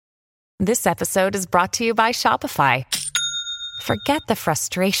This episode is brought to you by Shopify. Forget the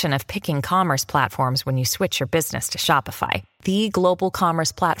frustration of picking commerce platforms when you switch your business to Shopify, the global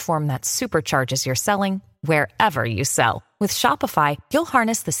commerce platform that supercharges your selling wherever you sell. With Shopify, you'll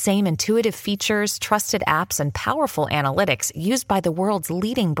harness the same intuitive features, trusted apps, and powerful analytics used by the world's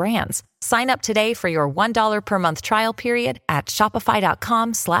leading brands. Sign up today for your $1 per month trial period at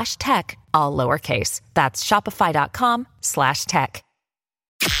shopify.com/tech, all lowercase. That's shopify.com/tech.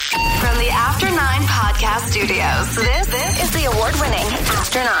 From the After 9 Podcast Studios, this is the award-winning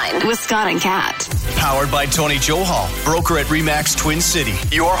After 9 with Scott and Kat. Powered by Tony Johal, broker at RE/MAX Twin City.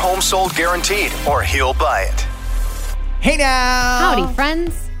 Your home sold guaranteed, or he'll buy it. Hey now! Howdy,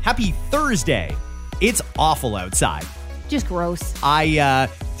 friends. Happy Thursday. It's awful outside. Just gross.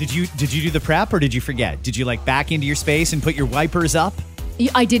 Did you do the prep or did you forget? Did you back into your space and put your wipers up?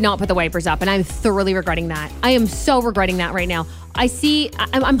 I did not put the wipers up, and I'm thoroughly regretting that. I am so regretting that right now.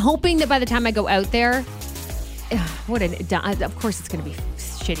 I'm hoping that by the time I go out there, of course it's going to be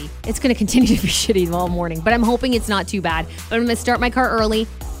shitty. It's going to continue to be shitty all morning, but I'm hoping it's not too bad. But I'm going to start my car early.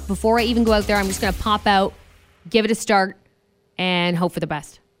 Before I even go out there, I'm just going to pop out, give it a start, and hope for the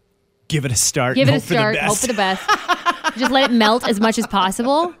best. Give it a start. Give it a start. Hope for the best. Just let it melt as much as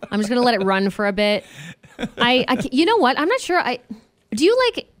possible. I'm just going to let it run for a bit. You know what? I'm not sure. Do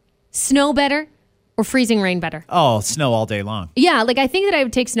you like snow better or freezing rain better? Oh, snow all day long. Yeah, I think that I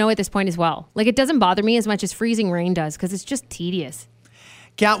would take snow at this point as well. It doesn't bother me as much as freezing rain does because it's just tedious.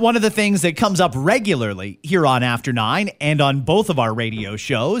 Kat, one of the things that comes up regularly here on After 9 and on both of our radio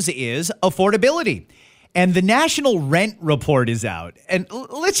shows is affordability. And the National Rent Report is out. And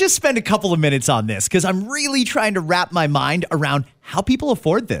let's just spend a couple of minutes on this because I'm really trying to wrap my mind around how people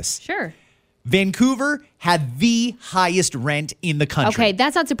afford this. Sure. Vancouver had the highest rent in the country. Okay,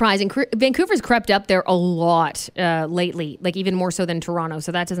 that's not surprising. Vancouver's crept up there a lot lately, even more so than Toronto,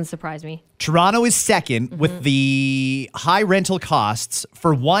 so that doesn't surprise me. Toronto is second with the high rental costs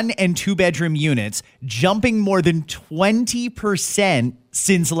for 1- and 2-bedroom units jumping more than 20%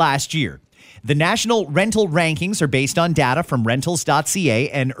 since last year. The national rental rankings are based on data from rentals.ca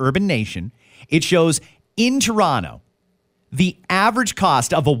and Urban Nation. It shows in Toronto, the average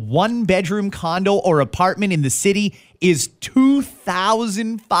cost of a 1-bedroom condo or apartment in the city is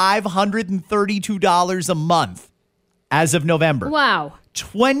 $2,532 a month as of November. Wow.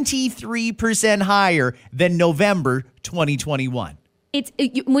 23% higher than November 2021.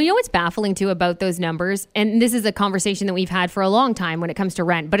 What's baffling too about those numbers, and this is a conversation that we've had for a long time when it comes to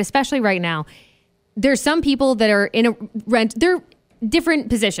rent, but especially right now, there's some people that are in a rent, they're different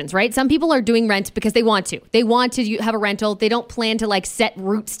positions, right? Some people are doing rent because they want to. They want to have a rental. They don't plan to set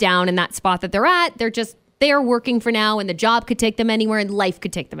roots down in that spot that they're at. They are working for now, and the job could take them anywhere and life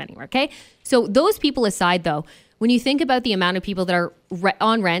could take them anywhere, okay? So those people aside though, when you think about the amount of people that are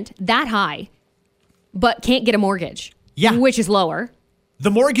on rent that high, but can't get a mortgage, which is lower. The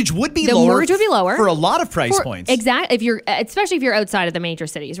mortgage would be lower for a lot of price points. Exactly. Especially if you're outside of the major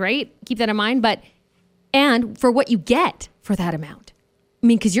cities, right? Keep that in mind. And for what you get for that amount. I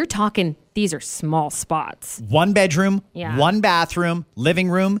mean, because you're talking, these are small spots. 1 bedroom, 1 bathroom, living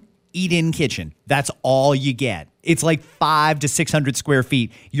room, eat-in kitchen. That's all you get. It's 500 to 600 square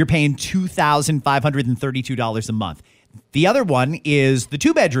feet. You're paying $2,532 a month. The other one is the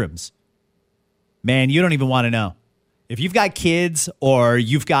 2 bedrooms. Man, you don't even want to know. If you've got kids or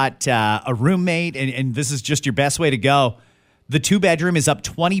you've got a roommate and this is just your best way to go, the 2-bedroom is up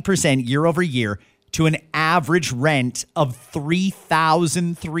 20% year over year to an average rent of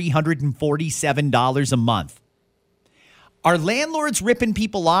 $3,347 a month. Are landlords ripping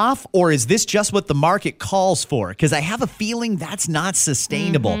people off, or is this just what the market calls for? Because I have a feeling that's not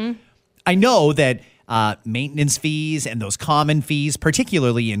sustainable. Mm-hmm. I know that maintenance fees and those common fees,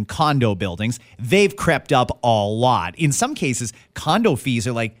 particularly in condo buildings, they've crept up a lot. In some cases, condo fees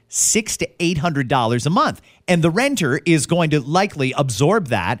are $600 to $800 a month, and the renter is going to likely absorb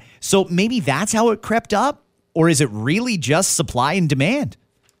that. So maybe that's how it crept up, or is it really just supply and demand?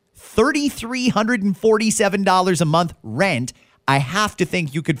 $3,347 a month rent. I have to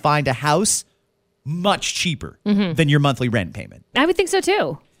think you could find a house much cheaper than your monthly rent payment. I would think so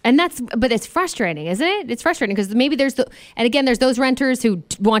too. But it's frustrating, isn't it? It's frustrating because maybe there's those renters who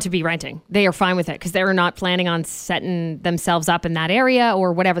want to be renting. They are fine with it because they're not planning on setting themselves up in that area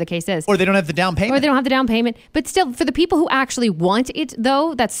or whatever the case is. Or they don't have the down payment. But still, for the people who actually want it,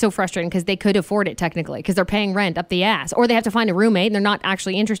 though, that's so frustrating because they could afford it technically because they're paying rent up the ass. Or they have to find a roommate and they're not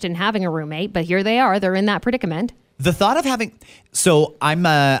actually interested in having a roommate. But here they are. They're in that predicament. The thought of having, so I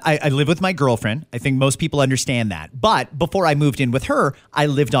live with my girlfriend. I think most people understand that. But before I moved in with her, I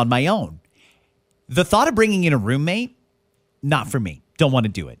lived on my own. The thought of bringing in a roommate, not for me. Don't want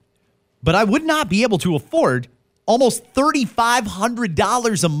to do it. but I would not be able to afford almost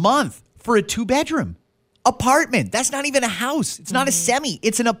 $3,500 a month for a 2-bedroom apartment. That's not even a house. It's not a semi.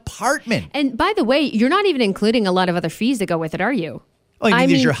 It's an apartment. And by the way, you're not even including a lot of other fees that go with it, are you? Well, I mean,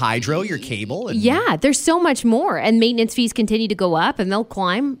 there's your hydro, your cable. And yeah, there's so much more. And maintenance fees continue to go up and they'll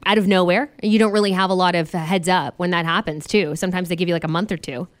climb out of nowhere. And you don't really have a lot of heads up when that happens, too. Sometimes they give you like a month or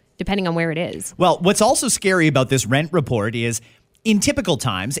two, depending on where it is. Well, what's also scary about this rent report is in typical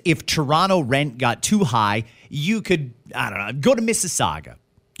times, if Toronto rent got too high, you could, I don't know, go to Mississauga.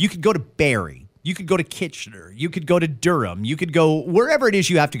 You could go to Barrie. You could go to Kitchener. You could go to Durham. You could go wherever it is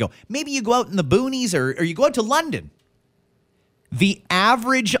you have to go. Maybe you go out in the boonies or you go out to London. The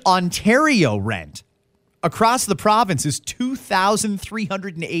average Ontario rent across the province is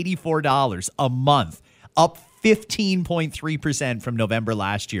 $2,384 a month, up 15.3% from November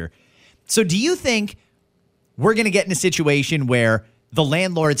last year. So do you think we're going to get in a situation where the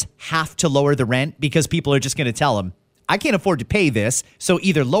landlords have to lower the rent because people are just going to tell them, I can't afford to pay this, so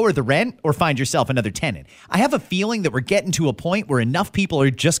either lower the rent or find yourself another tenant? I have a feeling that we're getting to a point where enough people are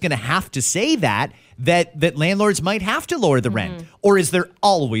just going to have to say that landlords might have to lower the rent. Or is there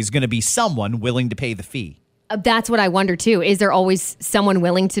always going to be someone willing to pay the fee? That's what I wonder, too. Is there always someone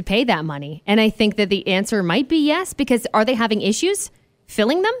willing to pay that money? And I think that the answer might be yes, because are they having issues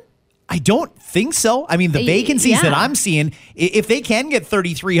filling them? I don't think so. I mean, the vacancies that I'm seeing, if they can get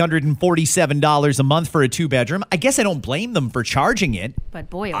 $3,347 a month for a 2-bedroom, I guess I don't blame them for charging it. But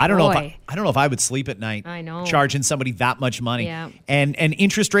boy, I don't know if I would sleep at night. I know. Charging somebody that much money. Yeah. And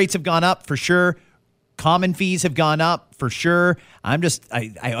interest rates have gone up for sure. Common fees have gone up for sure.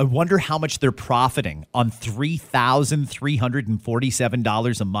 I wonder how much they're profiting on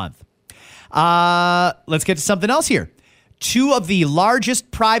 $3,347 a month. Let's get to something else here. 2 of the largest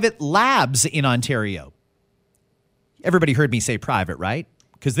private labs in Ontario. Everybody heard me say private, right?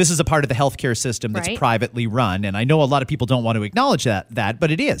 Because this is a part of the healthcare system that's privately run. And I know a lot of people don't want to acknowledge that, but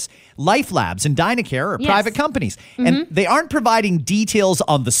it is. Life Labs and Dynacare are private companies. And they aren't providing details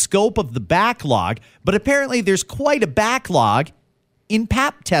on the scope of the backlog, but apparently there's quite a backlog in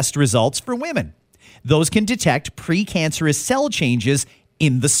Pap test results for women. Those can detect precancerous cell changes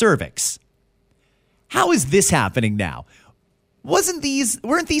in the cervix. How is this happening now? Weren't these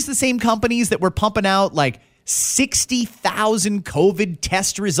the same companies that were pumping out like 60,000 COVID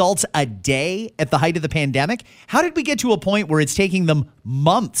test results a day at the height of the pandemic? How did we get to a point where it's taking them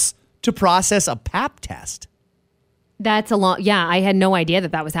months to process a Pap test? That's a long. Yeah, I had no idea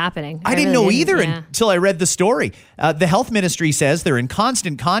that was happening. I didn't know either until I read the story. The health ministry says they're in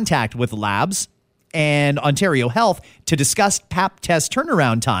constant contact with labs and Ontario Health to discuss Pap test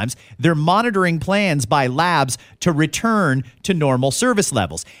turnaround times. They're monitoring plans by labs to return to normal service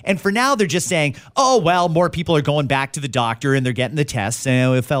levels. And for now, they're just saying, oh, well, more people are going back to the doctor and they're getting the tests,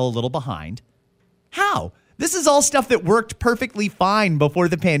 and it fell a little behind. How? This is all stuff that worked perfectly fine before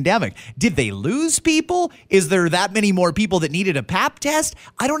the pandemic. Did they lose people? Is there that many more people that needed a Pap test?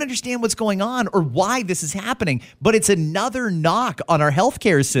 I don't understand what's going on or why this is happening, but it's another knock on our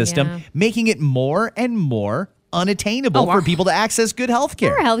healthcare system, making it more and more unattainable for people to access good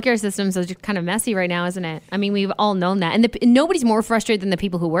healthcare. Our healthcare system is just kind of messy right now, isn't it? I mean, we've all known that. And nobody's more frustrated than the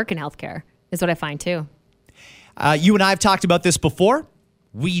people who work in healthcare, is what I find too. You and I have talked about this before.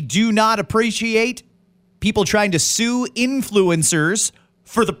 We do not appreciate people trying to sue influencers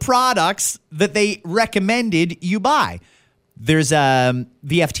for the products that they recommended you buy. There's the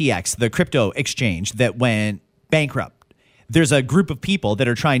FTX, the crypto exchange that went bankrupt. There's a group of people that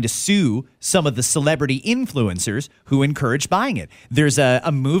are trying to sue some of the celebrity influencers who encouraged buying it. There's a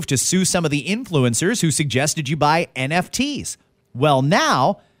move to sue some of the influencers who suggested you buy NFTs. Well,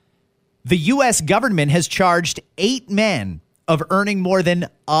 now the U.S. government has charged 8 men of earning more than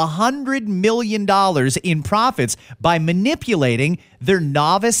 $100 million in profits by manipulating their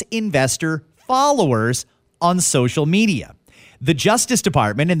novice investor followers on social media. The Justice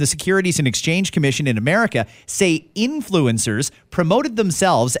Department and the Securities and Exchange Commission in America say influencers promoted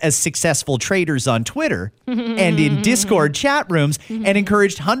themselves as successful traders on Twitter and in Discord chat rooms and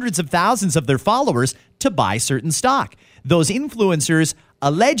encouraged hundreds of thousands of their followers to buy certain stock. Those influencers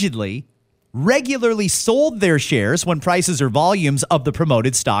allegedly regularly sold their shares when prices or volumes of the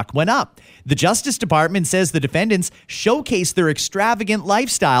promoted stock went up. The Justice Department says the defendants showcased their extravagant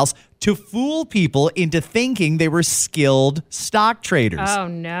lifestyles to fool people into thinking they were skilled stock traders. Oh,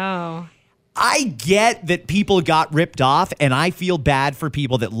 no. I get that people got ripped off, and I feel bad for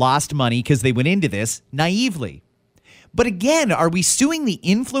people that lost money because they went into this naively. But again, are we suing the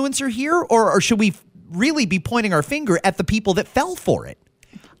influencer here, or should we really be pointing our finger at the people that fell for it?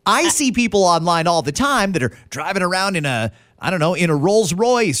 I see people online all the time that are driving around in a I don't know, in a Rolls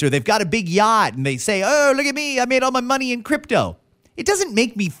Royce, or they've got a big yacht and they say, oh, look at me, I made all my money in crypto. It doesn't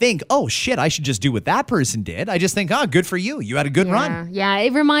make me think, oh, shit, I should just do what that person did. I just think, oh, good for you. You had a good run. Yeah,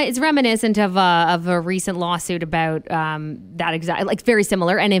 it's reminiscent of a recent lawsuit about that exact, like very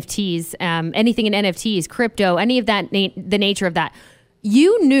similar, NFTs, anything in NFTs, crypto, any of that, the nature of that.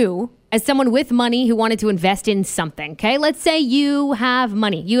 You knew, as someone with money who wanted to invest in something, okay? Let's say you have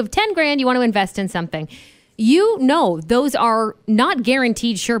money. You have 10 grand, you want to invest in something. You know those are not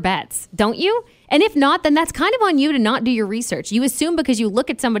guaranteed sure bets, don't you? And if not, then that's kind of on you to not do your research. You assume because you look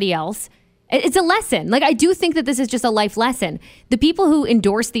at somebody else. It's a lesson. Like, I do think that this is just a life lesson. The people who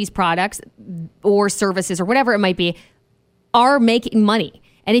endorse these products or services or whatever it might be are making money.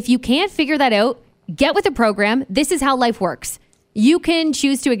 And if you can't figure that out, get with the program. This is how life works. You can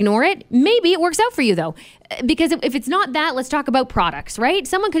choose to ignore it. Maybe it works out for you, though. Because if it's not that, let's talk about products, right?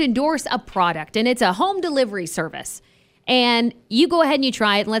 Someone could endorse a product, and it's a home delivery service. And you go ahead and you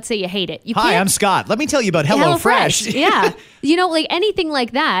try it, and let's say you hate it. Hi, I'm Scott. Let me tell you about HelloFresh. Yeah. You know, like anything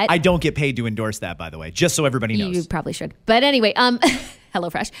like that. I don't get paid to endorse that, by the way, just so everybody knows. You probably should. But anyway,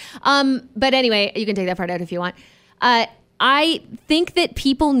 HelloFresh. But anyway, you can take that part out if you want. I think that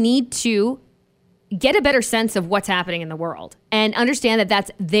people need to get a better sense of what's happening in the world and understand that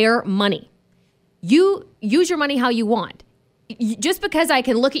that's their money. You use your money how you want. Just because I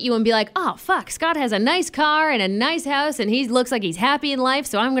can look at you and be like, oh, fuck, Scott has a nice car and a nice house and he looks like he's happy in life,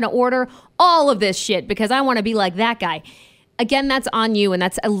 so I'm going to order all of this shit because I want to be like that guy. Again, that's on you, and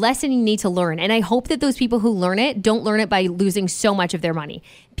that's a lesson you need to learn. And I hope that those people who learn it don't learn it by losing so much of their money.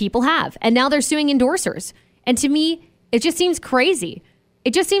 People have, and now they're suing endorsers. And to me, it just seems crazy.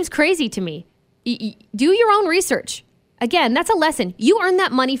 It just seems crazy to me. Do your own research. Again, that's a lesson. You earned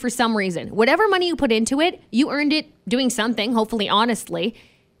that money for some reason. Whatever money you put into it, you earned it doing something, hopefully honestly,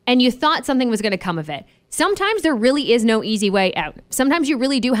 and you thought something was going to come of it. Sometimes there really is no easy way out. Sometimes you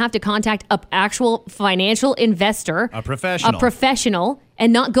really do have to contact an actual financial investor. A professional,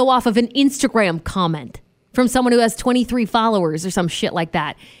 and not go off of an Instagram comment from someone who has 23 followers or some shit like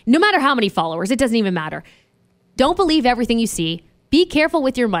that. No matter how many followers, it doesn't even matter. Don't believe everything you see. Be careful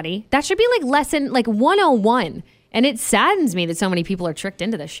with your money. That should be like lesson 101. And it saddens me that so many people are tricked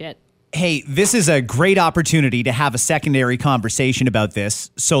into this shit. Hey, this is a great opportunity to have a secondary conversation about this,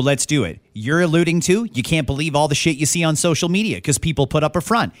 so let's do it. You're alluding to, you can't believe all the shit you see on social media because people put up a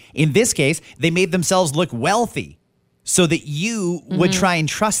front. In this case, they made themselves look wealthy so that you would try and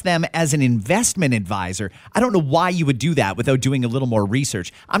trust them as an investment advisor. I don't know why you would do that without doing a little more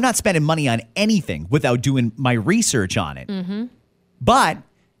research. I'm not spending money on anything without doing my research on it. But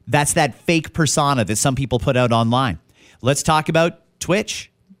that's that fake persona that some people put out online. Let's talk about Twitch.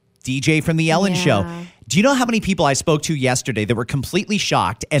 DJ from The Ellen Show. Do you know how many people I spoke to yesterday that were completely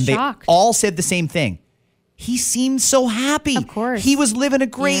shocked, and they all said the same thing? He seemed so happy. Of course. He was living a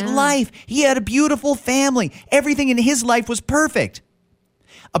great life. He had a beautiful family. Everything in his life was perfect.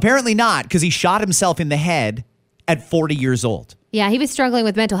 Apparently not, because he shot himself in the head at 40 years old. Yeah, he was struggling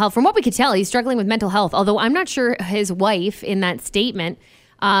with mental health. From what we could tell, he's struggling with mental health, although I'm not sure his wife in that statement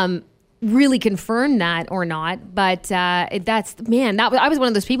really confirmed that or not. But I was one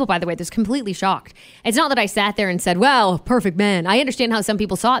of those people, by the way, that's completely shocked. It's not that I sat there and said, well, perfect man. I understand how some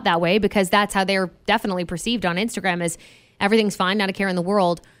people saw it that way because that's how they're definitely perceived on Instagram, as everything's fine, not a care in the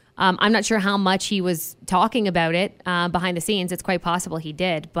world. I'm not sure how much he was talking about it behind the scenes. It's quite possible he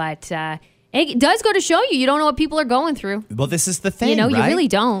did, but it does go to show you don't know what people are going through. Well, this is the thing, you right? You really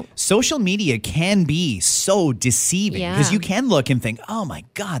don't. Social media can be so deceiving because you can look and think, oh my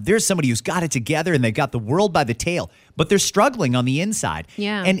God, there's somebody who's got it together and they've got the world by the tail, but they're struggling on the inside.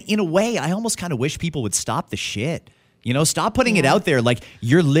 Yeah. And in a way, I almost kind of wish people would stop the shit. You know, stop putting it out there like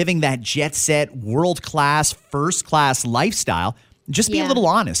you're living that jet set, world-class, first-class lifestyle. Just be a little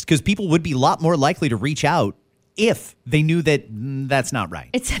honest, because people would be a lot more likely to reach out if they knew that that's not right.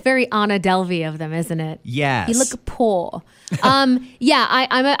 It's very Anna Delvey of them, isn't it? Yes. You look poor.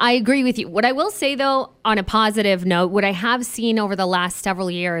 I agree with you. What I will say, though, on a positive note, what I have seen over the last several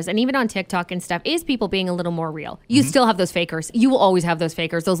years, and even on TikTok and stuff, is people being a little more real. You still have those fakers. You will always have those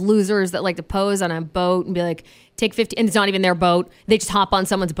fakers, those losers that like to pose on a boat and be like, take 50, and it's not even their boat. They just hop on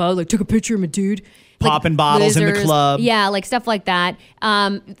someone's boat, like, took a picture of my dude. Popping bottles in the club. Yeah, like stuff like that.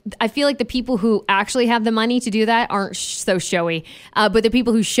 I feel like the people who actually have the money to do that aren't so showy. But the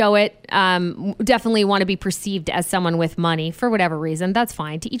people who show it definitely want to be perceived as someone with money for whatever reason. That's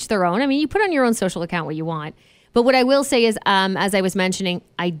fine. To each their own. I mean, you put on your own social account what you want. But what I will say is, as I was mentioning,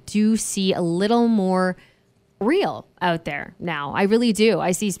 I do see a little more real out there now. I really do.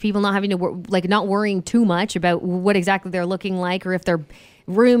 I see people not having to not worrying too much about what exactly they're looking like, or if they're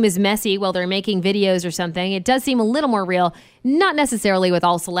room is messy while they're making videos or something. It does seem a little more real, not necessarily with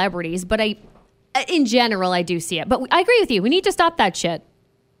all celebrities, but in general, I do see it. But I agree with you. We need to stop that shit.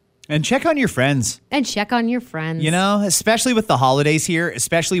 And check on your friends. And check on your friends. You know, especially with the holidays here,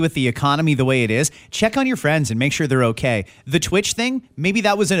 especially with the economy the way it is, check on your friends and make sure they're okay. The Twitch thing, maybe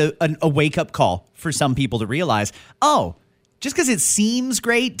that was a wake-up call for some people to realize, oh, just because it seems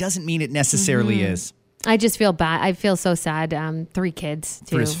great doesn't mean it necessarily is. I just feel bad. I feel so sad. 3 kids,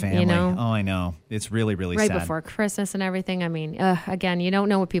 too. For his family. You know? Oh, I know. It's really, really right sad. Before Christmas and everything. I mean, again, you don't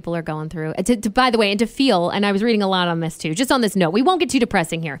know what people are going through. By the way, and to feel, and I was reading a lot on this too, just on this note, we won't get too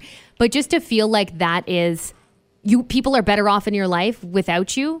depressing here, but just to feel like that is, people are better off in your life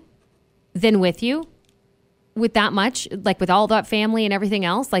without you than with you, with that much, like with all that family and everything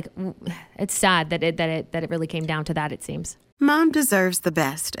else. Like, it's sad that it really came down to that, it seems. Mom deserves the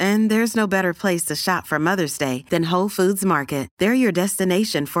best, and there's no better place to shop for Mother's Day than Whole Foods Market. They're your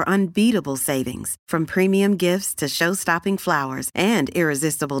destination for unbeatable savings, from premium gifts to show-stopping flowers and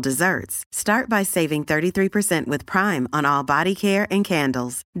irresistible desserts. Start by saving 33% with Prime on all body care and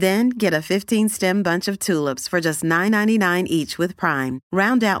candles. Then get a 15-stem bunch of tulips for just $9.99 each with Prime.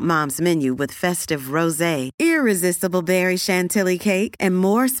 Round out Mom's menu with festive rosé, irresistible berry chantilly cake, and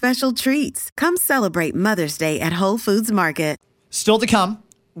more special treats. Come celebrate Mother's Day at Whole Foods Market. Still to come,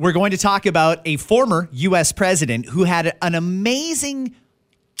 we're going to talk about a former U.S. president who had an amazing,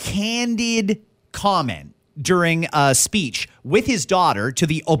 candid comment during a speech with his daughter to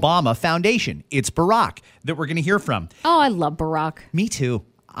the Obama Foundation. It's Barack that we're going to hear from. Oh, I love Barack. Me too.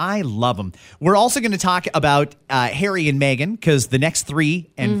 I love him. We're also going to talk about Harry and Meghan because the next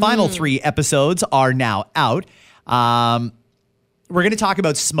 3 and final 3 episodes are now out. We're going to talk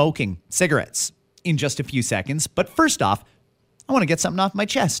about smoking cigarettes in just a few seconds. But first off, I want to get something off my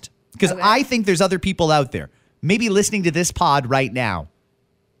chest because I think there's other people out there maybe listening to this pod right now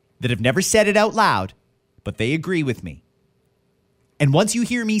that have never said it out loud, but they agree with me. And once you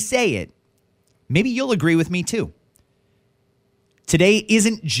hear me say it, maybe you'll agree with me too. Today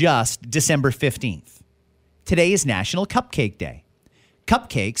isn't just December 15th. Today is National Cupcake Day.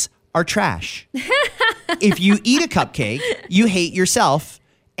 Cupcakes are trash. If you eat a cupcake, you hate yourself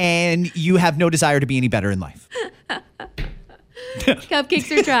and you have no desire to be any better in life.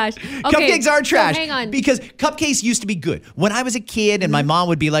 Cupcakes are trash. Okay, cupcakes are trash. So hang on. Because cupcakes used to be good. When I was a kid and my mom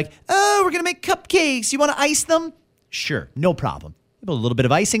would be like, oh, we're going to make cupcakes. You want to ice them? Sure, no problem. You put a little bit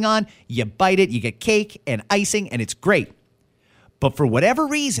of icing on, you bite it, you get cake and icing, and it's great. But for whatever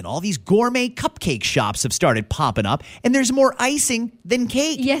reason, all these gourmet cupcake shops have started popping up, and there's more icing than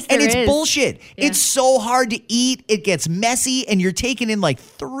cake. Yes, and it's is. bullshit. Yeah. It's so hard to eat. It gets messy, and you're taking in like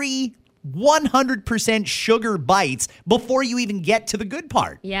 3 100% sugar bites before you even get to the good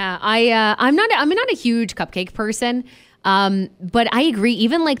part. Yeah, I'm not a huge cupcake person. But I agree.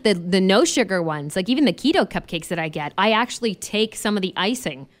 Even like the no sugar ones, like even the keto cupcakes that I get, I actually take some of the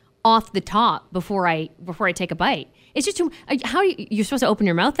icing off the top before I take a bite. It's just you're supposed to open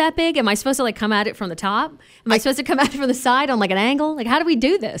your mouth that big? Am I supposed to like come at it from the top? Am I supposed to come at it from the side on like an angle? Like how do we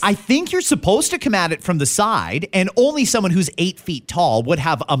do this? I think you're supposed to come at it from the side, and only someone who's 8 feet tall would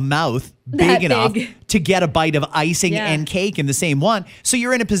have a mouth big enough to get a bite of icing and cake in the same one. So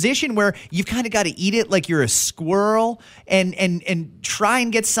you're in a position where you've kind of got to eat it like you're a squirrel and try and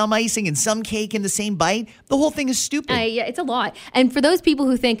get some icing and some cake in the same bite. The whole thing is stupid. Yeah, it's a lot. And for those people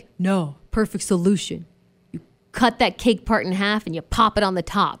who think, no, perfect solution. Cut that cake part in half and you pop it on the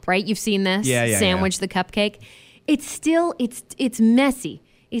top, right? You've seen this? Sandwich the cupcake. It's still, it's messy.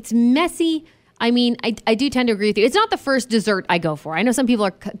 It's messy. I mean, I do tend to agree with you. It's not the first dessert I go for. I know some people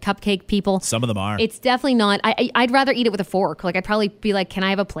are cupcake people. Some of them are. It's definitely not. I'd rather eat it with a fork. Like I'd probably be like, can I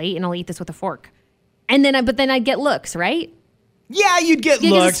have a plate? And I'll eat this with a fork. And then, but then I'd get looks, right? Yeah, you'd get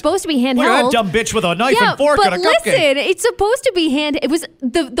looks. It's supposed to be handheld. Look at that dumb bitch with a knife and fork on a cupcake. But listen, it's supposed to be It was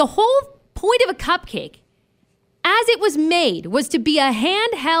the whole point of a cupcake, as it was made, was to be a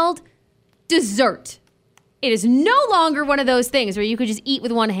handheld dessert. It is no longer one of those things where you could just eat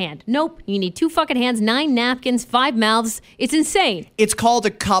with one hand. Nope. You need 2 fucking hands, 9 napkins, 5 mouths. It's insane. It's called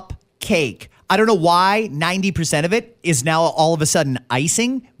a cupcake. I don't know why 90% of it is now all of a sudden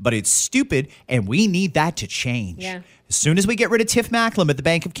icing, but it's stupid, and we need that to change. Yeah. As soon as we get rid of Tiff Macklem at the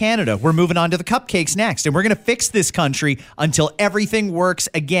Bank of Canada, we're moving on to the cupcakes next, and we're going to fix this country until everything works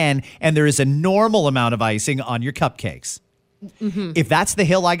again, and there is a normal amount of icing on your cupcakes. Mm-hmm. If that's the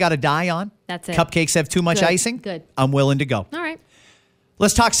hill I got to die on, that's it. Cupcakes have too much icing, Good. I'm willing to go. All right.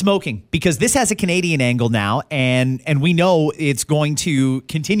 Let's talk smoking, because this has a Canadian angle now, and we know it's going to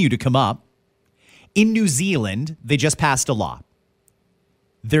continue to come up. In New Zealand, they just passed a law.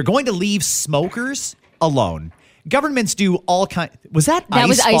 They're going to leave smokers alone. Governments do all kinds. Was that That ice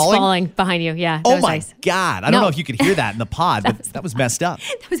was ice falling? falling behind you. Yeah. That Oh was my ice. God. I don't No. know if you could hear that in the pod, but that was messed up.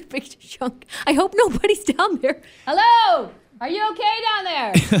 That was a big chunk. I hope nobody's down there. Hello? Are you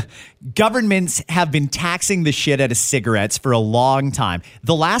okay down there? Governments have been taxing the shit out of cigarettes for a long time.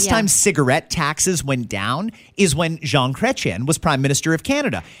 The last Yeah. time cigarette taxes went down is when Jean Chrétien was Prime Minister of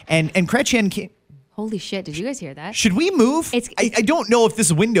Canada. And Chrétien came. Holy shit. Did you guys hear that? Should we move? It's- I don't know if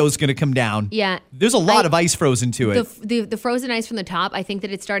this window is going to come down. Yeah. There's a lot of ice frozen to it. The frozen ice from the top, I think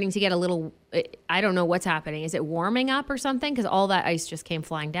that it's starting to get a little, I don't know what's happening. Is it warming up or something? Because all that ice just came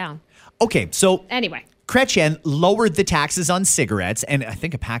flying down. Okay, so Anyway. Chrétien lowered the taxes on cigarettes, and I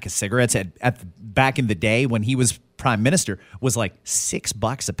think a pack of cigarettes back in the day when he was Prime Minister was like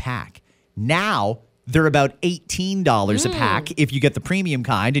 $6 a pack. Now they're about $18 a pack if you get the premium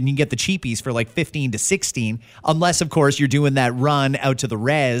kind, and you can get the cheapies for like 15 to 16, unless of course you're doing that run out to the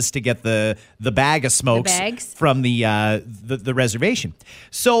res to get the bag of smokes bags? from the reservation.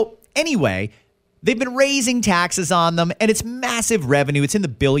 So anyway, they've been raising taxes on them, and it's massive revenue. It's in the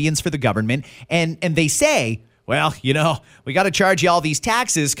billions for the government. And they say, well, we got to charge you all these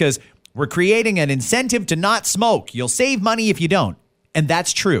taxes because we're creating an incentive to not smoke. You'll save money if you don't. And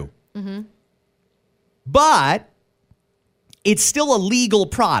that's true. Mm-hmm. But it's still a legal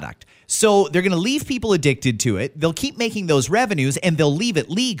product. So they're going to leave people addicted to it. They'll keep making those revenues, and they'll leave it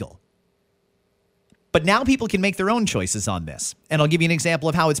legal. But now people can make their own choices on this. And I'll give you an example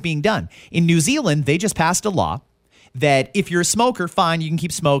of how it's being done. In New Zealand, they just passed a law that if you're a smoker, fine, you can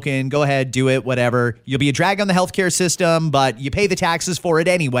keep smoking. Go ahead, do it, whatever. You'll be a drag on the healthcare system, but you pay the taxes for it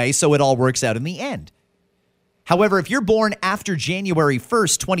anyway, so it all works out in the end. However, if you're born after January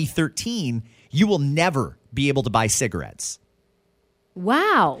 1st, 2013, you will never be able to buy cigarettes.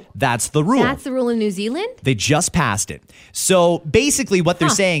 Wow. That's the rule. That's the rule in New Zealand? They just passed it. So basically what they're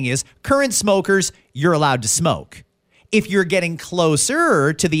saying is current smokers, you're allowed to smoke. If you're getting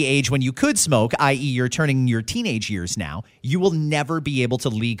closer to the age when you could smoke, i.e. you're turning your teenage years now, you will never be able to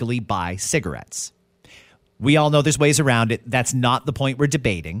legally buy cigarettes. We all know there's ways around it. That's not the point we're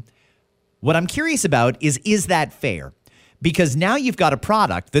debating. What I'm curious about is that fair? Because now you've got a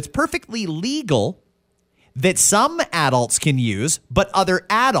product that's perfectly legal that some adults can use, but other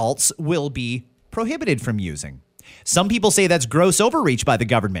adults will be prohibited from using. Some people say that's gross overreach by the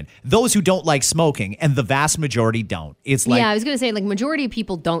government. Those who don't like smoking, and the vast majority don't. It's like, yeah, I was going to say, like, majority of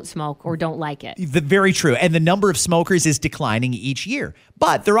people don't smoke or don't like it. Very true. And the number of smokers is declining each year.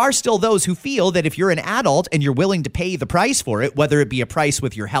 But there are still those who feel that if you're an adult and you're willing to pay the price for it, whether it be a price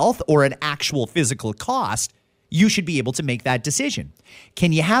with your health or an actual physical cost, you should be able to make that decision.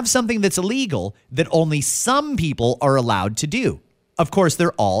 Can you have something that's illegal that only some people are allowed to do? Of course,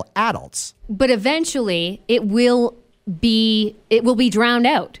 they're all adults. But eventually it will be drowned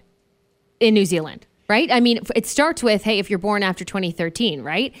out in New Zealand, right? I mean, it starts with, hey, if you're born after 2013,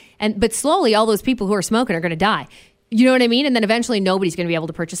 right? But slowly all those people who are smoking are going to die. You know what I mean? And then eventually nobody's going to be able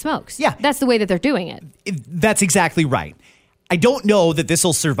to purchase smokes. Yeah. That's the way that they're doing it. That's exactly right. I don't know that this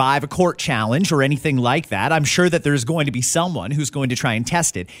will survive a court challenge or anything like that. I'm sure that there's going to be someone who's going to try and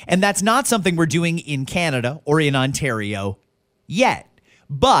test it. And that's not something we're doing in Canada or in Ontario yet.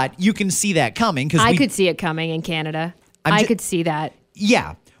 But you can see that coming. I could see it coming in Canada. I could see that.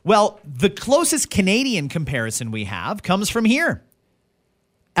 Yeah. Well, the closest Canadian comparison we have comes from here.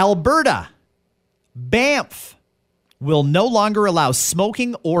 Alberta, Banff will no longer allow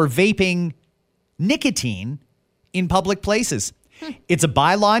smoking or vaping nicotine in public places. It's a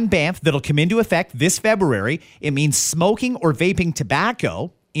bylaw in Banff that'll come into effect this February. It means smoking or vaping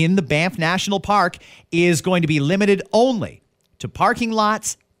tobacco in the Banff National Park is going to be limited only to parking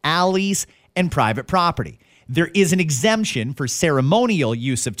lots, alleys, and private property. There is an exemption for ceremonial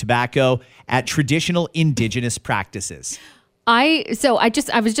use of tobacco at traditional Indigenous practices. I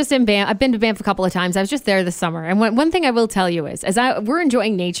was just in Banff. I've been to Banff a couple of times. I was just there this summer. And one thing I will tell you is, we're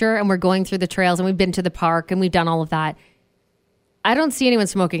enjoying nature and we're going through the trails and we've been to the park and we've done all of that. I don't see anyone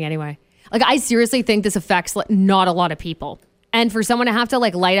smoking anyway. Like, I seriously think this affects not a lot of people. And for someone to have to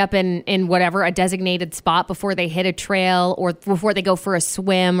light up in whatever, a designated spot before they hit a trail or before they go for a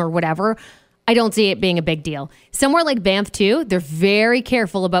swim or whatever, I don't see it being a big deal. Somewhere like Banff too, they're very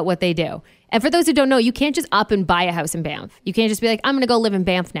careful about what they do. And for those who don't know, you can't just up and buy a house in Banff. You can't just be like, I'm going to go live in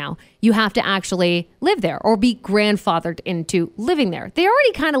Banff now. You have to actually live there or be grandfathered into living there. They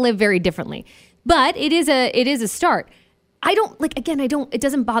already kind of live very differently, but it is a start. It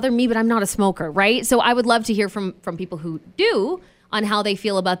doesn't bother me, but I'm not a smoker, right? So I would love to hear from people who do on how they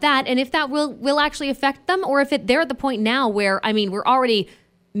feel about that. And if that will actually affect them, or if they're at the point now where, we're already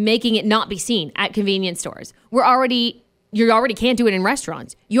making it not be seen at convenience stores. We're already You already can't do it in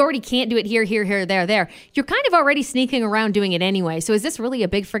restaurants. You already can't do it here, there. You're kind of already sneaking around doing it anyway. So is this really a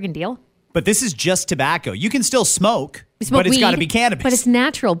big friggin' deal? But this is just tobacco. You can still smoke but it's got to be cannabis. But it's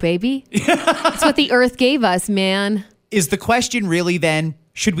natural, baby. It's what the earth gave us, man. Is the question really then,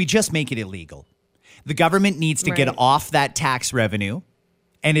 should we just make it illegal? The government needs to get off that tax revenue,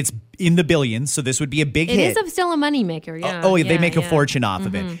 and it's in the billions, so this would be a big hit. It is still a moneymaker, yeah. They make a fortune off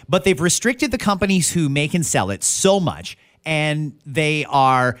of it. But they've restricted the companies who make and sell it so much, and they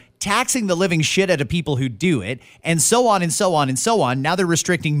are taxing the living shit out of people who do it, and so on and so on and so on. Now they're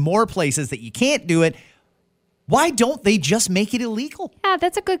restricting more places that you can't do it. Why don't they just make it illegal? Yeah,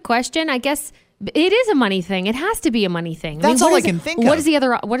 that's a good question. I guess it is a money thing. It has to be a money thing. That's all I can think of. What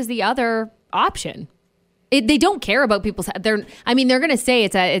is the other option? They don't care about people's. They're going to say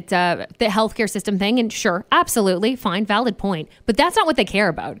it's the healthcare system thing, and sure, absolutely, fine, valid point. But that's not what they care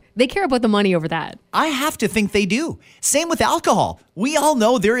about. They care about the money over that. I have to think they do. Same with alcohol. We all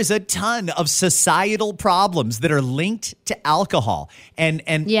know there is a ton of societal problems that are linked to alcohol, and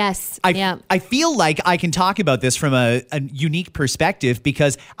yes, I feel like I can talk about this from a unique perspective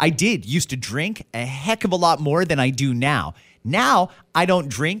because I used to drink a heck of a lot more than I do now. Now I don't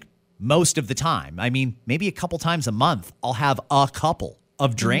drink most of the time. I mean, maybe a couple times a month, I'll have a couple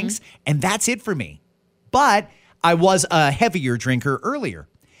of drinks, and that's it for me. But I was a heavier drinker earlier,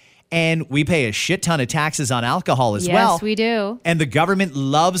 and we pay a shit ton of taxes on alcohol as well. Yes, we do. And the government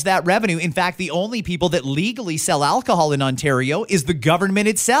loves that revenue. In fact, the only people that legally sell alcohol in Ontario is the government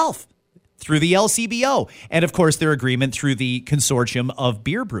itself through the LCBO. And of course, their agreement through the consortium of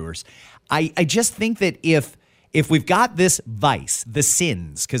beer brewers. I just think that if we've got this vice, the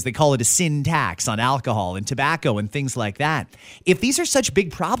sins, because they call it a sin tax on alcohol and tobacco and things like that, if these are such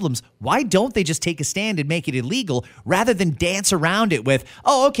big problems, why don't they just take a stand and make it illegal rather than dance around it with,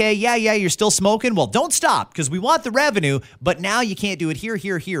 oh, okay, yeah, you're still smoking? Well, don't stop because we want the revenue, but now you can't do it here,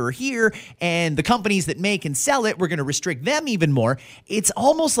 or here, and the companies that make and sell it, we're going to restrict them even more. It's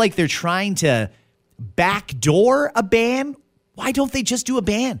almost like they're trying to backdoor a ban. Why don't they just do a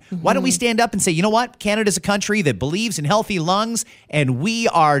ban? Why don't we stand up and say, you know what? Canada's a country that believes in healthy lungs, and we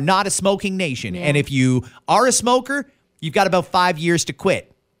are not a smoking nation. Yeah. And if you are a smoker, you've got about 5 years to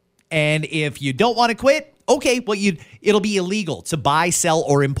quit. And if you don't want to quit, okay, well, it'll be illegal to buy, sell,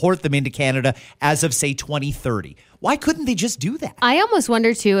 or import them into Canada as of, say, 2030. Why couldn't they just do that? I almost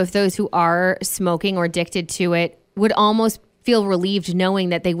wonder, too, if those who are smoking or addicted to it would almost feel relieved knowing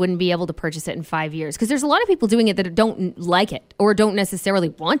that they wouldn't be able to purchase it in 5 years. Because there's a lot of people doing it that don't like it or don't necessarily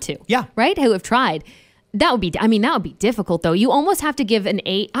want to. Yeah. Right? Who have tried. That would be difficult, though. You almost have to give an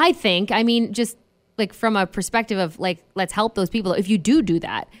 8, I think. I mean, just like from a perspective of like, let's help those people. If you do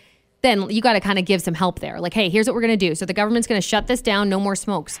that, then you got to kind of give some help there. Like, hey, here's what we're going to do. So the government's going to shut this down. No more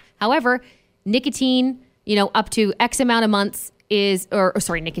smokes. However, nicotine, up to X amount of months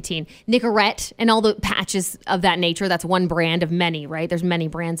nicotine, Nicorette, and all the patches of that nature. That's one brand of many, right? There's many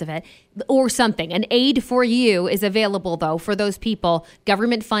brands of it. Or something. An aid for you is available, though, for those people,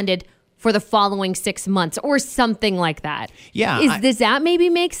 government funded for the following 6 months or something like that. Yeah. Does that maybe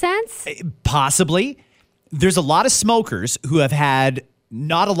make sense? Possibly. There's a lot of smokers who have had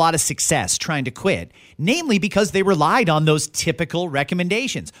not a lot of success trying to quit, namely because they relied on those typical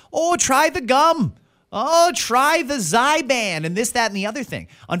recommendations. Oh, try the gum. Oh, try the Zyban and this, that, and the other thing.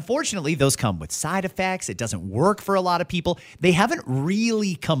 Unfortunately, those come with side effects. It doesn't work for a lot of people. They haven't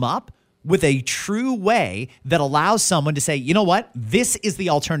really come up with a true way that allows someone to say, you know what? This is the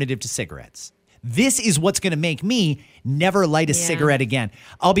alternative to cigarettes. This is what's going to make me never light a cigarette again.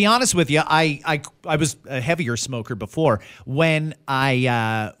 I'll be honest with you. I was a heavier smoker before when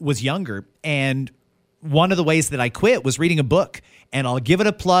I was younger, and one of the ways that I quit was reading a book. And I'll give it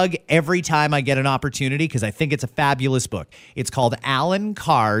a plug every time I get an opportunity because I think it's a fabulous book. It's called Alan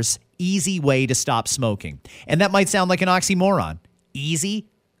Carr's Easy Way to Stop Smoking. And that might sound like an oxymoron. Easy,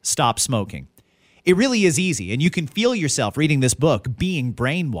 stop smoking. It really is easy. And you can feel yourself reading this book being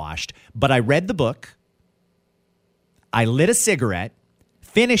brainwashed. But I read the book, I lit a cigarette,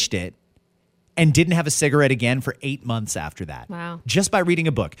 finished it, and didn't have a cigarette again for 8 months after that. Wow. Just by reading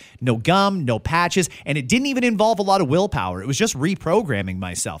a book. No gum, no patches, and it didn't even involve a lot of willpower. It was just reprogramming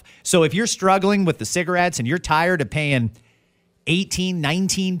myself. So if you're struggling with the cigarettes and you're tired of paying $18,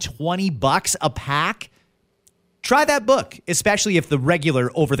 $19, $20 a pack, try that book, especially if the regular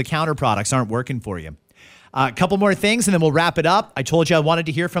over-the-counter products aren't working for you. A couple more things, and then we'll wrap it up. I told you I wanted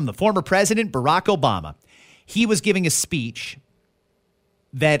to hear from the former president, Barack Obama. He was giving a speech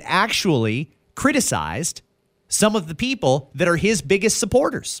that actually criticized some of the people that are his biggest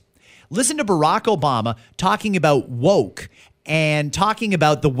supporters. Listen to Barack Obama talking about woke and talking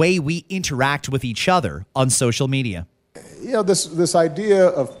about the way we interact with each other on social media. this idea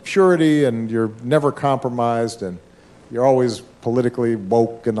of purity and you're never compromised and you're always politically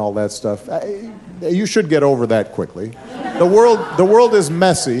woke and all that stuff. You should get over that quickly. The world is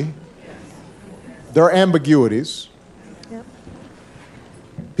messy. There are ambiguities. Yep.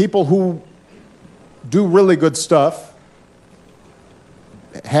 People who do really good stuff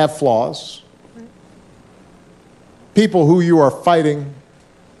have flaws. Right. People who you are fighting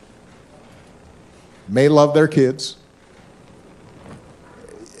may love their kids.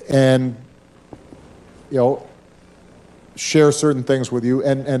 And, share certain things with you.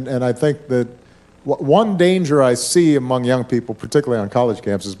 And I think that one danger I see among young people, particularly on college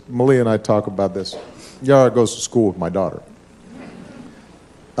campuses, Malia and I talk about this. Yara goes to school with my daughter.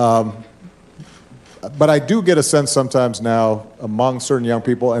 But I do get a sense sometimes now among certain young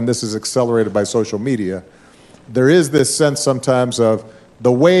people, and this is accelerated by social media, there is this sense sometimes of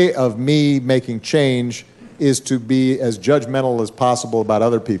the way of me making change is to be as judgmental as possible about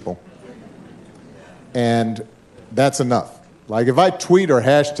other people. And that's enough. Like if I tweet or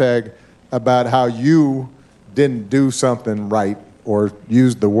hashtag about how you didn't do something right or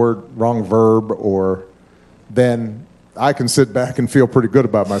used the wrong verb, or then I can sit back and feel pretty good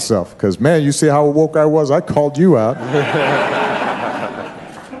about myself. Because, man, you see how woke I was? I called you out.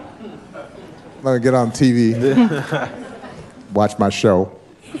 Let me get on TV, watch my show,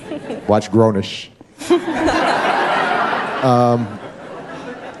 watch Grownish.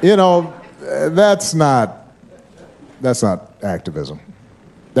 That's not activism.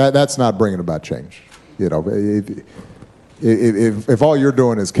 That's not bringing about change. If all you're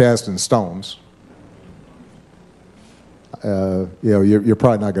doing is casting stones, you're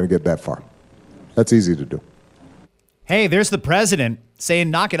probably not going to get that far. That's easy to do. Hey, there's the president saying,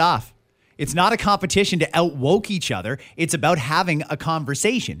 knock it off. It's not a competition to out-woke each other. It's about having a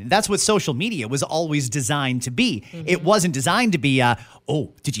conversation. And that's what social media was always designed to be. Mm-hmm. It wasn't designed to be,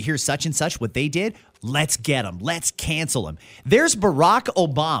 did you hear such and such, what they did? Let's get them. Let's cancel them. There's Barack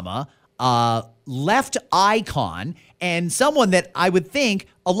Obama, left icon, and someone that I would think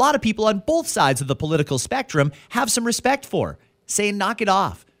a lot of people on both sides of the political spectrum have some respect for, saying, knock it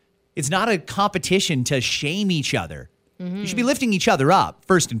off. It's not a competition to shame each other. You should be lifting each other up,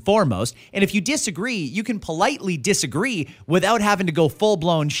 first and foremost. And if you disagree, you can politely disagree without having to go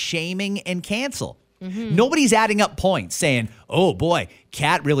full-blown shaming and cancel. Mm-hmm. Nobody's adding up points saying, oh, boy,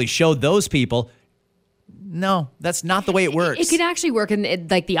 Kat really showed those people. No, that's not the way it works. It could actually work in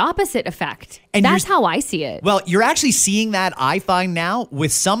like the opposite effect. And that's how I see it. Well, you're actually seeing that, I find now,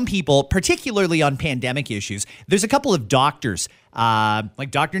 with some people, particularly on pandemic issues. There's a couple of doctors,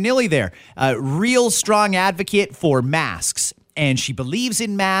 like Dr. Nilly there, a real strong advocate for masks. And she believes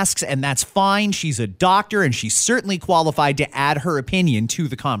in masks, and that's fine. She's a doctor, and she's certainly qualified to add her opinion to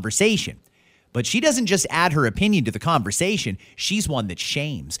the conversation. But she doesn't just add her opinion to the conversation. She's one that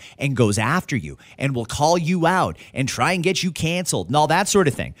shames and goes after you and will call you out and try and get you canceled and all that sort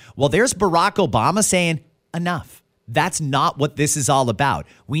of thing. Well, there's Barack Obama saying, enough. That's not what this is all about.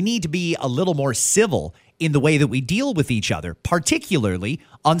 We need to be a little more civil in the way that we deal with each other, particularly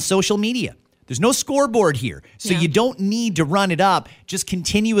on social media. There's no scoreboard here, so you don't need to run it up just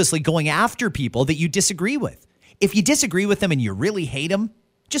continuously going after people that you disagree with. If you disagree with them and you really hate them,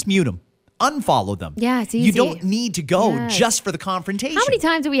 just mute them. Unfollow them. Yeah, it's easy. You don't need to go just for the confrontation. How many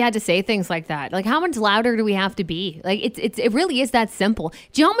times do we had to say things like that? Like, how much louder do we have to be? Like, it really is that simple.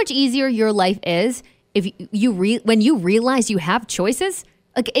 Do you know how much easier your life is if when you realize you have choices?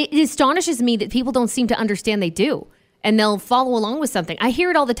 Like, it astonishes me that people don't seem to understand they do, and they'll follow along with something. I hear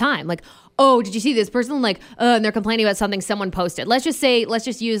it all the time. Like, oh, did you see this person? Like, and they're complaining about something someone posted. Let's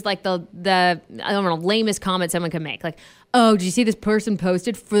just use like the I don't know, lamest comment someone can make. Like, oh, did you see this person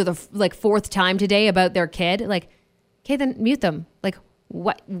posted for the fourth time today about their kid? Like, okay, then mute them. Like,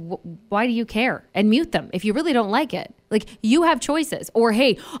 what? Why do you care? And mute them if you really don't like it. Like, you have choices. Or,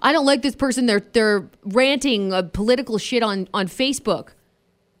 hey, I don't like this person. They're ranting political shit on Facebook.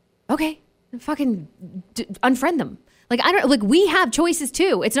 Okay, fucking unfriend them. We have choices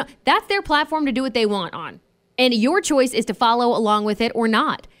too. That's their platform to do what they want on. And your choice is to follow along with it or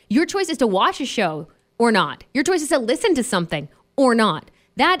not. Your choice is to watch a show or not. Your choice is to listen to something or not.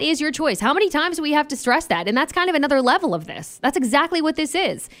 That is your choice. How many times do we have to stress that? And that's kind of another level of this. That's exactly what this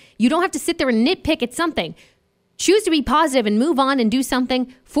is. You don't have to sit there and nitpick at something. Choose to be positive and move on and do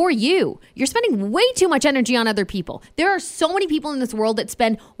something for you. You're spending way too much energy on other people. There are so many people in this world that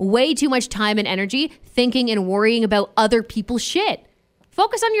spend way too much time and energy thinking and worrying about other people's shit.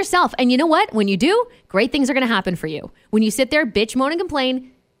 Focus on yourself. And you know what? When you do, great things are going to happen for you. When you sit there, bitch, moan, and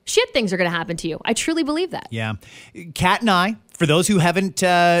complain, shit things are going to happen to you. I truly believe that. Yeah. Kat and I, for those who haven't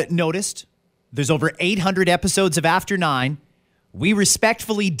noticed, There's over 800 episodes of After 9. We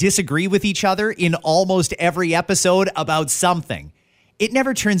respectfully disagree with each other in almost every episode about something. It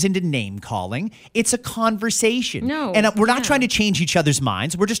never turns into name calling. It's a conversation. No. And we're not trying to change each other's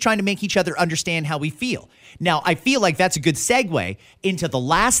minds. We're just trying to make each other understand how we feel. Now, I feel like that's a good segue into the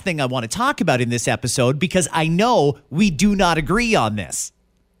last thing I want to talk about in this episode, because I know we do not agree on this.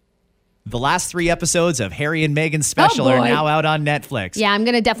 The last 3 episodes of Harry and Meghan's special are now out on Netflix. Yeah, I'm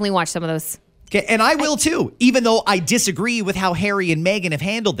going to definitely watch some of those. Okay, and I will too, even though I disagree with how Harry and Meghan have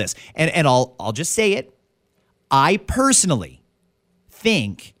handled this. And I'll just say it. I personally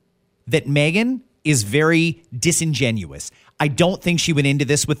think that Meghan is very disingenuous. I don't think she went into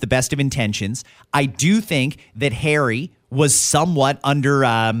this with the best of intentions. I do think that Harry was somewhat under,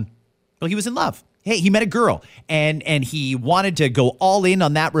 he was in love. Hey, he met a girl and he wanted to go all in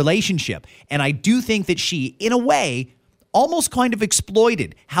on that relationship. And I do think that she, in a way, almost kind of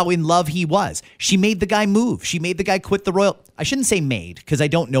exploited how in love he was. She made the guy move. She made the guy quit the royal. I shouldn't say made, because I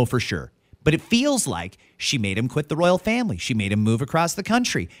don't know for sure. But it feels like she made him quit the royal family. She made him move across the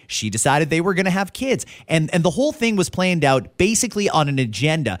country. She decided they were going to have kids. And the whole thing was planned out basically on an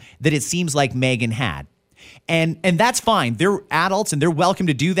agenda that it seems like Meghan had. And that's fine. They're adults and they're welcome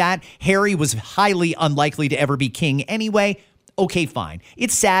to do that. Harry was highly unlikely to ever be king anyway. Okay, fine.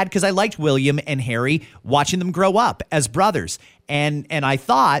 It's sad because I liked William and Harry, watching them grow up as brothers. And I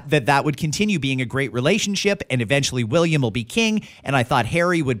thought that would continue being a great relationship, and eventually William will be king. And I thought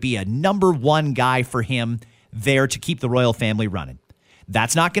Harry would be a number 1 guy for him there to keep the royal family running.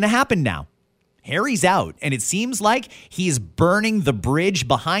 That's not going to happen now. Harry's out, and it seems like he's burning the bridge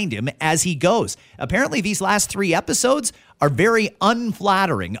behind him as he goes. Apparently, these last 3 episodes are very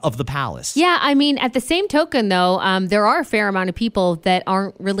unflattering of the palace. Yeah, I mean, at the same token, though, there are a fair amount of people that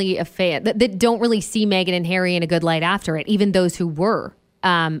aren't really a fan, that don't really see Meghan and Harry in a good light after it, even those who were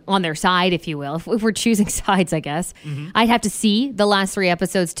on their side, if you will. If we're choosing sides, I guess. Mm-hmm. I'd have to see the last 3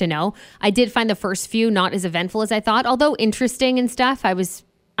 episodes to know. I did find the first few not as eventful as I thought, although interesting and stuff. I was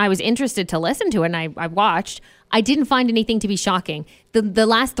interested to listen to it, and I watched. I didn't find anything to be shocking. The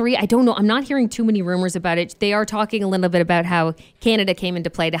last 3, I don't know. I'm not hearing too many rumors about it. They are talking a little bit about how Canada came into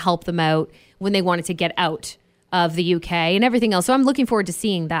play to help them out when they wanted to get out of the UK and everything else. So I'm looking forward to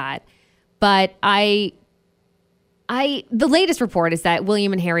seeing that. But the latest report is that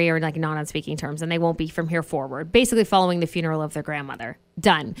William and Harry are like not on speaking terms, and they won't be from here forward, basically following the funeral of their grandmother.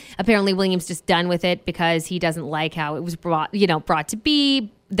 Done. Apparently William's just done with it because he doesn't like how it was brought to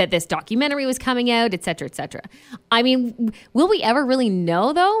be, that this documentary was coming out, et cetera, et cetera. I mean, will we ever really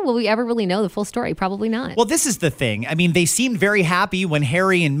know, though? Will we ever really know the full story? Probably not. Well, this is the thing. I mean, they seemed very happy when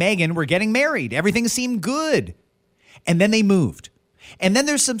Harry and Meghan were getting married. Everything seemed good. And then they moved. And then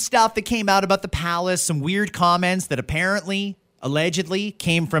there's some stuff that came out about the palace, some weird comments that apparently, allegedly,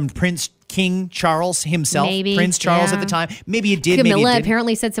 came from King Charles himself. Maybe, Prince Charles at the time. Maybe it did, Camilla maybe it didn't.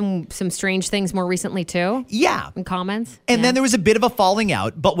 apparently said some strange things more recently, too. Yeah. In comments. And then there was a bit of a falling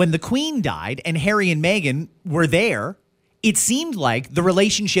out. But when the Queen died and Harry and Meghan were there, it seemed like the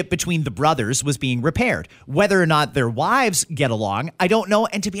relationship between the brothers was being repaired. Whether or not their wives get along, I don't know.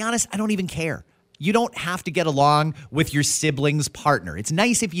 And to be honest, I don't even care. You don't have to get along with your sibling's partner. It's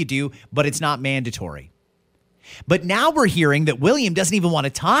nice if you do, but it's not mandatory. But now we're hearing that William doesn't even want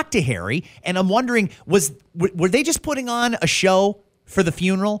to talk to Harry. And I'm wondering, were they just putting on a show for the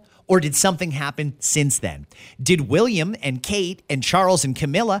funeral? Or did something happen since then? Did William and Kate and Charles and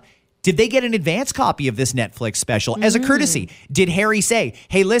Camilla, did they get an advance copy of this Netflix special as a courtesy? Did Harry say,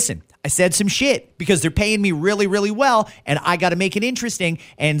 hey, listen, I said some shit because they're paying me really, really well, and I got to make it interesting.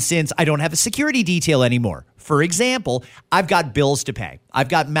 And since I don't have a security detail anymore, for example, I've got bills to pay. I've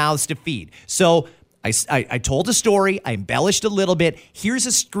got mouths to feed. So I told a story. I embellished a little bit. Here's a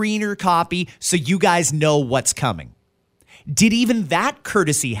screener copy so you guys know what's coming. Did even that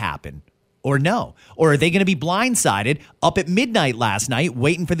courtesy happen? Or no? Or are they going to be blindsided up at midnight last night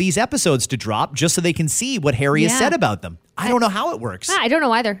waiting for these episodes to drop just so they can see what Harry has said about them? I don't know how it works. I don't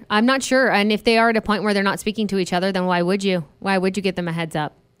know either. I'm not sure. And if they are at a point where they're not speaking to each other, then why would you? Why would you give them a heads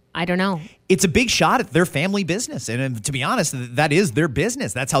up? I don't know. It's a big shot at their family business. And to be honest, that is their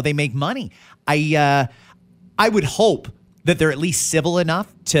business. That's how they make money. I would hope that they're at least civil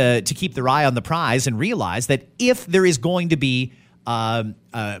enough to keep their eye on the prize and realize that if there is going to be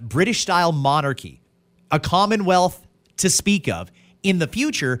a British-style monarchy, a commonwealth to speak of in the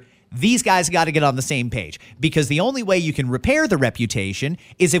future, these guys got to get on the same page, because the only way you can repair the reputation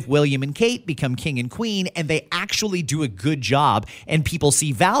is if William and Kate become king and queen and they actually do a good job and people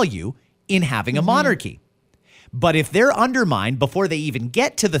see value in having a monarchy. But if they're undermined before they even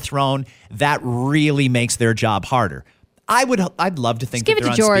get to the throne, that really makes their job harder. I'd love to think Just give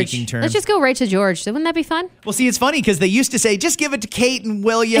that it they're to on George. speaking terms. Let's just go right to George. Wouldn't that be fun? Well, see, it's funny because they used to say, just give it to Kate and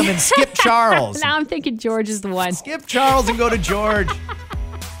William and skip Charles. Now I'm thinking George is the one. Skip Charles and go to George.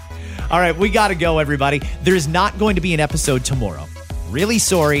 All right, we got to go, everybody. There's not going to be an episode tomorrow. Really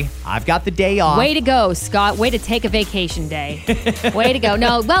sorry. I've got the day off. Way to go, Scott. Way to take a vacation day. Way to go.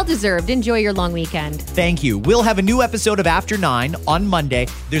 No, well deserved. Enjoy your long weekend. Thank you. We'll have a new episode of After 9 on Monday.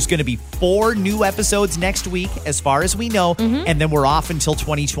 There's going to be 4 new episodes next week, as far as we know, and then we're off until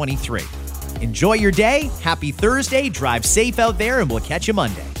 2023. Enjoy your day. Happy Thursday. Drive safe out there, and we'll catch you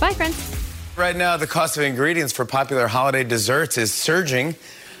Monday. Bye, friends. Right now, the cost of ingredients for popular holiday desserts is surging.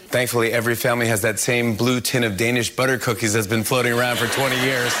 Thankfully, every family has that same blue tin of Danish butter cookies that's been floating around for 20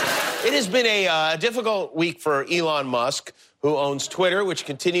 years. It has been a difficult week for Elon Musk, who owns Twitter, which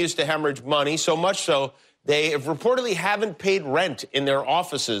continues to hemorrhage money, so much so they reportedly haven't paid rent in their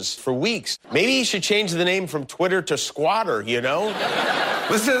offices for weeks. Maybe he should change the name from Twitter to Squatter, you know?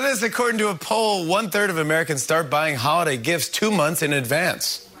 Listen to this. According to a poll, 1/3 of Americans start buying holiday gifts 2 months in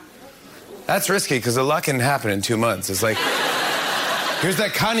advance. That's risky because a lot can happen in 2 months. It's like, here's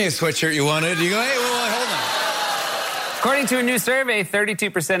that Kanye sweatshirt you wanted. You go, hey, well, hold on. According to a new survey,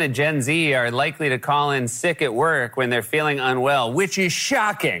 32% of Gen Z are likely to call in sick at work when they're feeling unwell, which is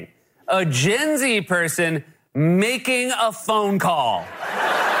shocking. A Gen Z person making a phone call.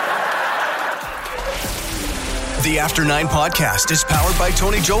 The After 9 podcast is powered by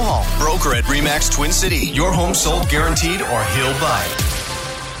Tony Johal, broker at RE/MAX Twin City. Your home sold guaranteed or he'll buy it.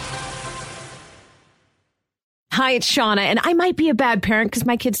 Hi, it's Shauna, and I might be a bad parent because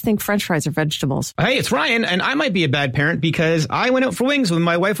my kids think French fries are vegetables. Hey, it's Ryan, and I might be a bad parent because I went out for wings when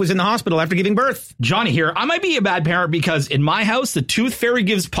my wife was in the hospital after giving birth. Johnny here. I might be a bad parent because in my house, the tooth fairy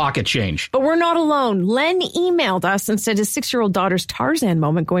gives pocket change. But we're not alone. Len emailed us and said his 6-year-old daughter's Tarzan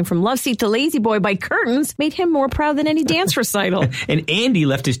moment going from love seat to lazy boy by curtains made him more proud than any dance recital. And Andy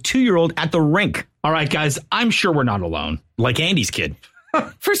left his 2-year-old at the rink. All right, guys, I'm sure we're not alone. Like Andy's kid.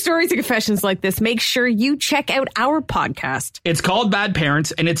 For stories and confessions like this, make sure you check out our podcast. It's called Bad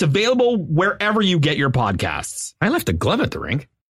Parents, and it's available wherever you get your podcasts. I left a glove at the rink.